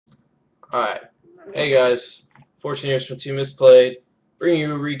Alright. Hey guys, FortuneHeros from TeamMisplayed. Bringing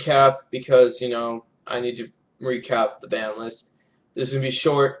you a recap because, I need to recap the ban list. This is going to be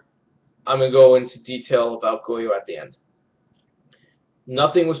short. I'm going to go into detail about Goyo at the end.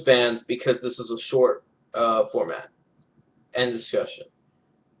 Nothing was banned because this is a short format. End discussion.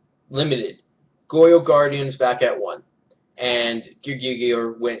 Limited. Goyo Guardians back at 1. And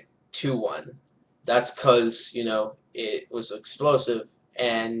Gear went 2-1. That's because, it was explosive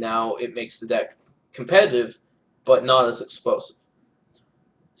and now it makes the deck competitive, but not as explosive.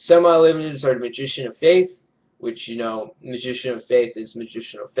 Semi-limiteds are the Magician of Faith, which, Magician of Faith is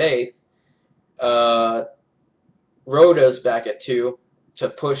Magician of Faith. Rhoda's back at 2 to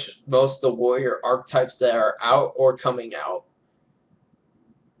push most of the warrior archetypes that are out or coming out.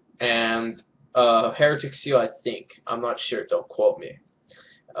 And Heratic Seal, I think. I'm not sure, don't quote me.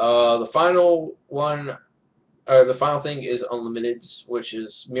 The final thing is Unlimiteds, which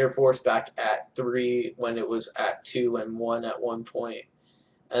is Mirror Force back at 3 when it was at 2 and 1 at one point.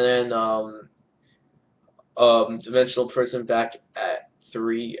 And then Dimensional Prison back at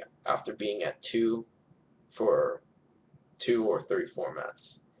 3 after being at 2 for 2 or 3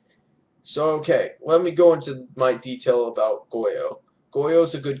 formats. So, okay, let me go into my detail about Goyo. Goyo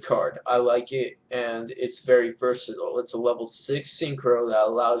is a good card. I like it, and it's very versatile. It's a level 6 synchro that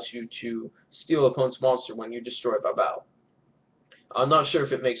allows you to steal opponent's monster when you destroy it by battle. I'm not sure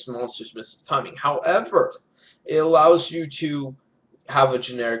if it makes monsters miss timing. However, it allows you to have a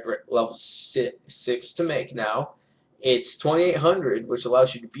generic level 6 to make now. It's 2800, which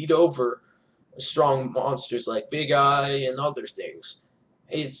allows you to beat over strong monsters like Big Eye and other things.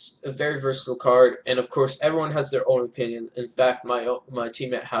 It's a very versatile card, and of course, everyone has their own opinion. In fact, my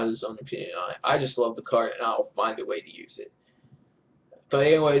teammate has his own opinion on it. I just love the card, and I'll find a way to use it. But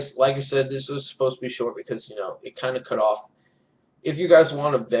anyways, like I said, this was supposed to be short because, it kind of cut off. If you guys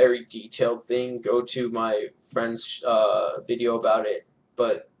want a very detailed thing, go to my friend's video about it,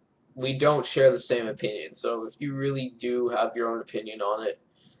 but we don't share the same opinion. So if you really do have your own opinion on it,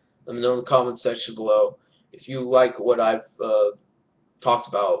 let me know in the comment section below. If you like what I've talked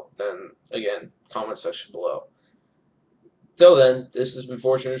about, then again, comment section below. Till then, this has been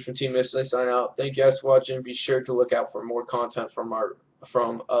FortuneHeros from TeamMisplayed. Sign out. Thank you guys for watching. Be sure to look out for more content from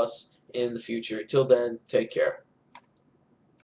us in the future. Till then, take care.